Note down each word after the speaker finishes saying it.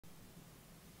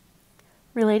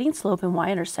Relating slope and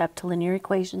y-intercept to linear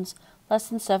equations,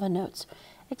 lesson 7 notes.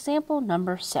 Example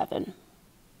number 7.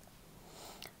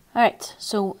 All right,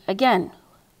 so again,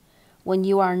 when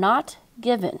you are not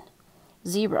given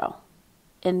 0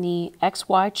 in the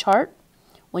xy chart,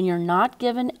 when you're not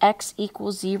given x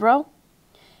equals 0,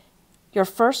 your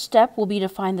first step will be to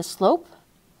find the slope,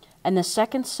 and the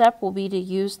second step will be to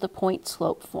use the point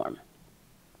slope form,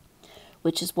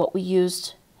 which is what we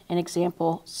used in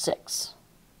example 6.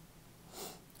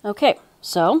 Okay,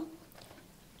 so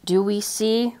do we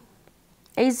see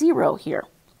a 0 here?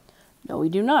 No, we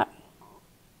do not.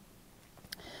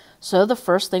 So the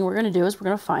first thing we're going to do is we're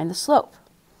going to find the slope.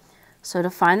 So to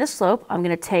find the slope, I'm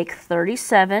going to take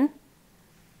 37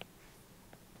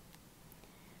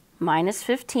 minus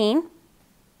 15,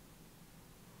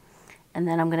 and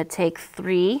then I'm going to take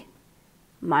 3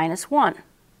 minus 1.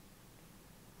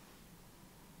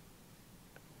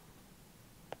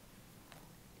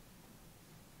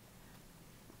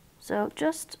 So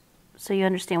just so you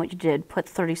understand what you did, put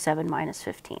 37 minus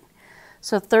 15.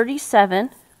 So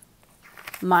 37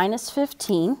 minus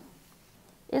 15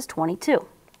 is 22.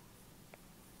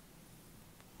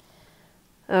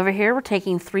 Over here, we're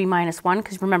taking 3 minus 1,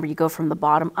 because remember, you go from the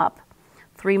bottom up.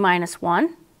 3 minus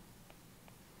 1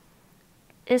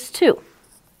 is 2.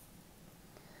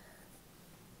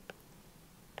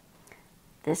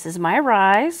 This is my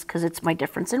rise, because it's my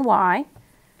difference in y.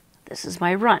 This is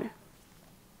my run.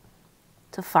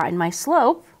 To find my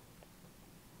slope,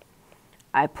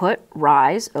 I put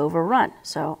rise over run.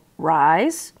 So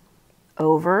rise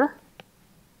over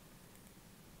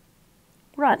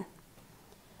run.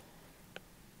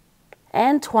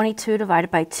 And 22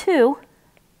 divided by 2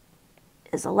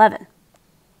 is 11.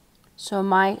 So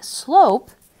my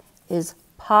slope is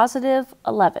positive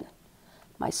 11.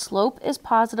 My slope is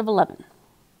positive 11.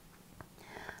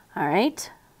 All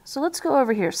right, so let's go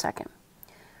over here a second.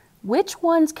 Which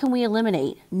ones can we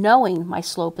eliminate knowing my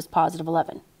slope is positive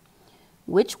 11?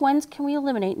 Which ones can we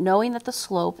eliminate knowing that the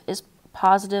slope is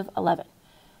positive 11?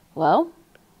 Well,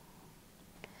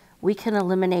 we can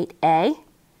eliminate A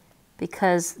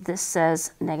because this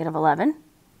says negative 11.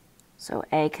 So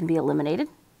A can be eliminated.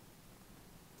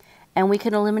 And we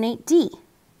can eliminate D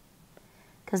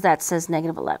because that says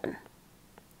negative 11.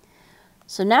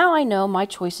 So now I know my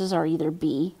choices are either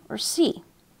B or C.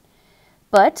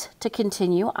 But to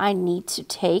continue, I need to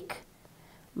take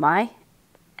my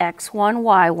x1,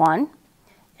 y1,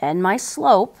 and my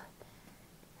slope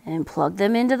and plug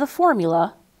them into the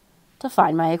formula to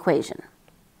find my equation.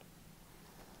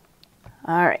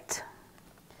 All right,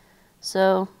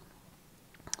 so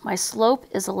my slope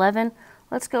is 11.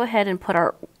 Let's go ahead and put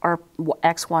our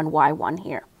x1, y1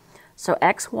 here. So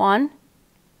x1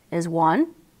 is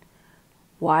 1,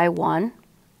 y1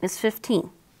 is 15.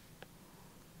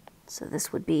 So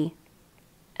this would be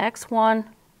x1,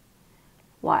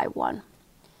 y1.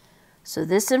 So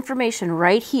this information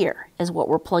right here is what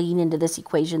we're plugging into this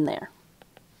equation there.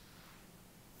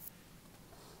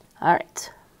 All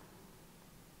right.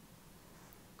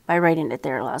 By writing it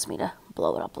there allows me to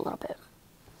blow it up a little bit.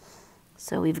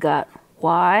 So we've got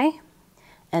y,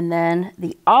 and then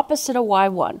the opposite of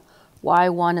y1.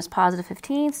 y1 is positive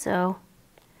 15, so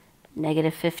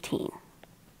negative 15.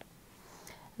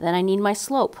 Then I need my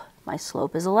slope. My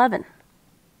slope is 11.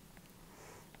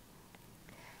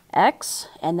 X,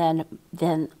 and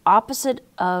then opposite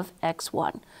of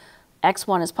x1.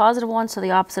 x1 is positive 1, so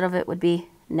the opposite of it would be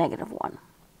negative 1.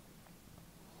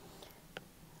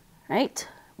 Right?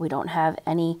 We don't have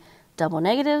any double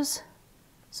negatives,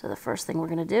 so the first thing we're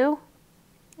going to do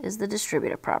is the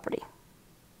distributive property.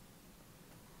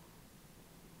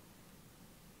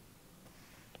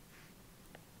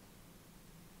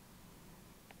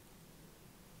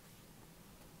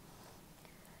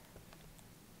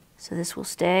 So this will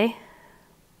stay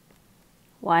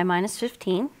y minus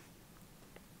 15.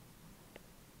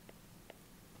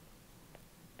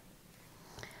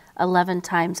 (11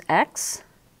 times x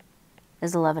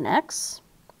is 11x.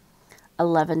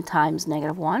 11 times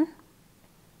negative 1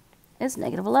 is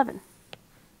negative 11.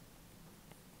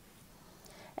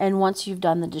 And once you've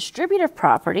done the distributive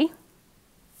property,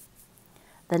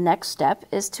 the next step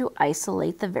is to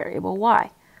isolate the variable y.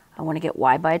 I want to get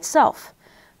y by itself.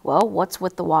 Well, what's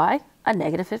with the y? A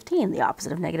negative 15. The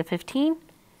opposite of negative 15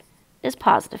 is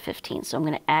positive 15. So I'm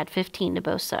going to add 15 to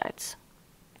both sides.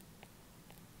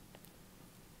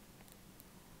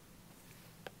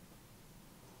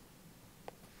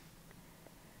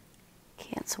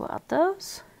 Cancel out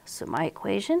those. So my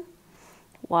equation,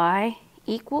 y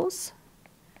equals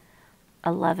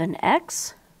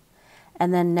 11x,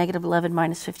 and then negative 11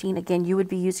 minus 15. Again, you would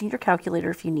be using your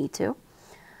calculator if you need to.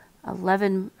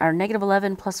 11, or negative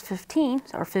 11 plus 15,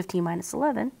 or 15 minus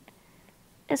 11,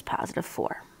 is positive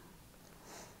 4.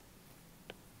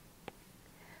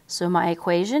 So my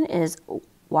equation is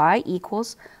y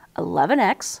equals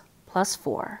 11x plus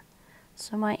 4.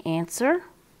 So my answer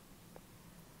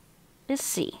is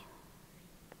C.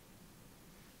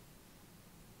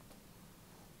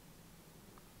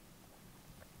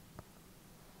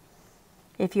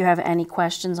 If you have any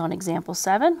questions on example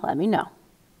 7, let me know.